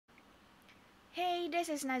Hey, this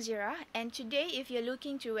is Nazira, and today if you're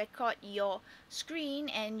looking to record your screen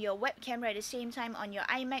and your web camera at the same time on your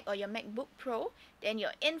iMac or your MacBook Pro, then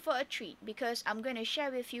you're in for a treat because I'm going to share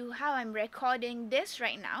with you how I'm recording this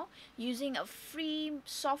right now using a free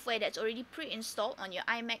software that's already pre-installed on your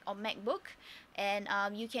iMac or MacBook, and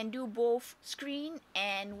you can do both screen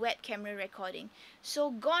and web camera recording. So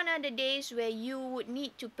gone are the days where you would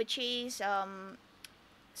need to purchase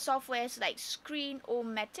softwares like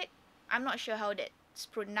Screen-O-Matic. I'm not sure how that's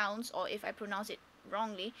pronounced or if I pronounce it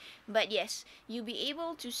wrongly, but yes, you'll be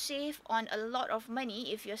able to save on a lot of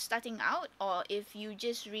money if you're starting out or if you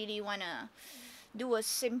just really want to do a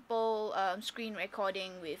simple screen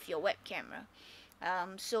recording with your web camera.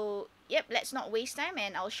 So, yep, let's not waste time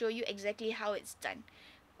and I'll show you exactly how it's done.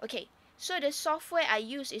 Okay, so the software I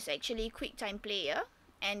use is actually QuickTime Player,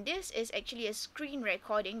 and this is actually a screen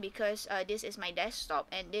recording because this is my desktop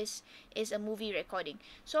and this is a movie recording.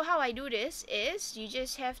 So how I do this is you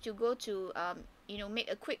just have to go to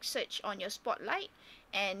make a quick search on your Spotlight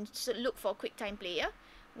and look for QuickTime Player.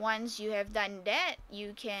 Once you have done that,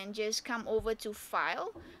 you can just come over to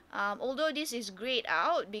File. Although this is grayed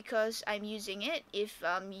out because I'm using it, if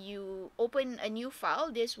you open a new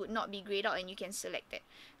file, this would not be grayed out and you can select it.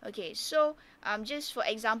 Okay, so just for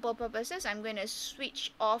example purposes, I'm going to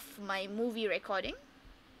switch off my movie recording.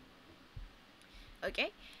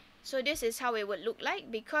 Okay, so this is how it would look like.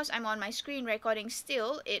 Because I'm on my screen recording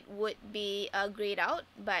still, it would be grayed out.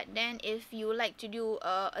 But then if you like to do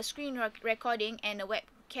a screen recording and a web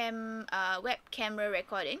camera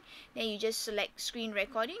recording, then you just select screen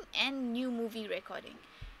recording and new movie recording,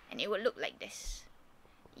 and it will look like this.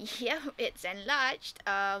 Yeah, it's enlarged,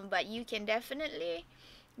 but you can definitely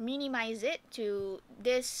minimize it to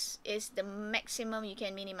this is the maximum you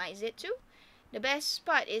can minimize it to. The best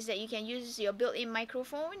part is that you can use your built-in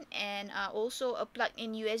microphone and also a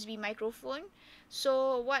plug-in USB microphone.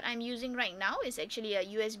 So what I'm using right now is actually a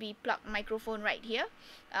USB plug microphone right here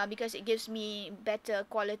because it gives me better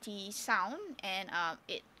quality sound and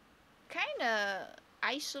it kind of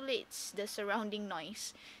isolates the surrounding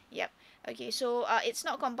noise. Yep. Okay, so it's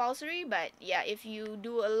not compulsory, but yeah, if you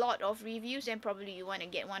do a lot of reviews, then probably you want to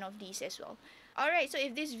get one of these as well. Alright, so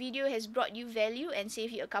if this video has brought you value and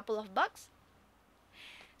saved you a couple of bucks,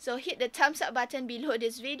 so hit the thumbs up button below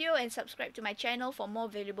this video and subscribe to my channel for more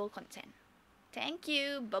valuable content. Thank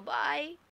you. Bye-bye.